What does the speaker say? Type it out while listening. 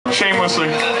Shamelessly.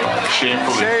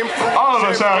 Shamefully. All of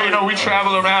us are, you know, we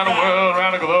travel around the world,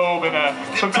 around the globe, and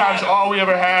sometimes all we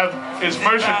ever have is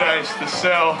merchandise to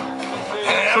sell.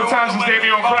 Sometimes it's name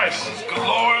your own price.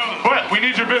 But we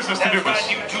need your business to do this.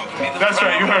 That's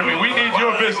right, you heard me. We need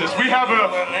your business. We have a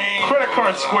credit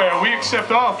card square. We accept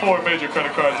all 4 major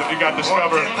credit cards. If you got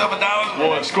Discover,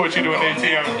 we'll escort you to an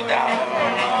ATM. We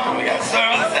got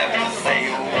service after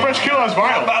sale. Fresh Kill has vinyl.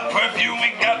 How about perfume?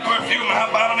 We got perfume. How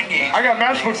about them again? I got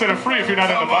matchbooks that are free if you're not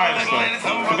into buying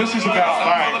stuff. But this is about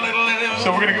buying.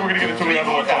 So we're gonna get into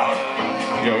another one.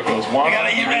 Yo, it goes one. We got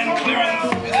a year-end clearance.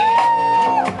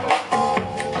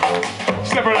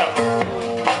 Step it up.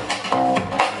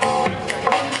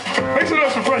 Make some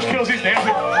noise for Fresh Kills. He's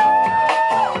dancing.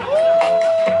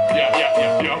 Yeah.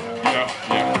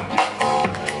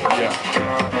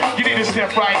 You need to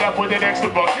step right up with an extra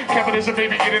buck. Capitalism,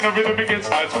 baby, get in the rhythm and get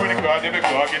started. Spread it, God, get it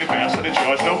fast for the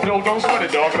charge. Don't sweat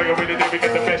it, dog. Like a minute, we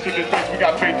get the best of this place. We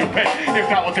got faith to pay. If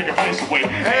not, we'll take your place away.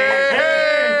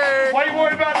 Hey! Why you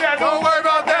worried about that? Don't worry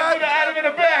about that. Put Adam in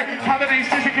the bag. How the days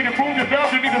can you prove your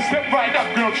bells? You need to step right up,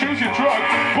 girl. Choose your drug.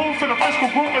 Move to the fiscal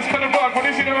boom and spin a rock. When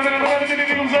they see the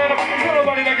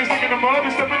nobody like a stick in the mud.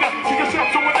 Just step it up. See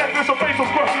yourself doing that. There's a facial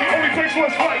scrub. Only takes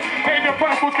what's right. Name your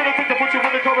price. What's gonna take to put you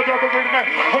in the cover dark and green man?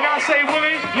 When I say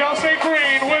Willie, y'all say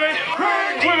green. Willie,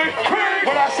 green. Willie, green.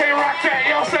 When I say rock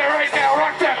that, y'all say right now.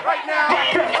 Rock that. Right now.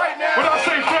 Rock that.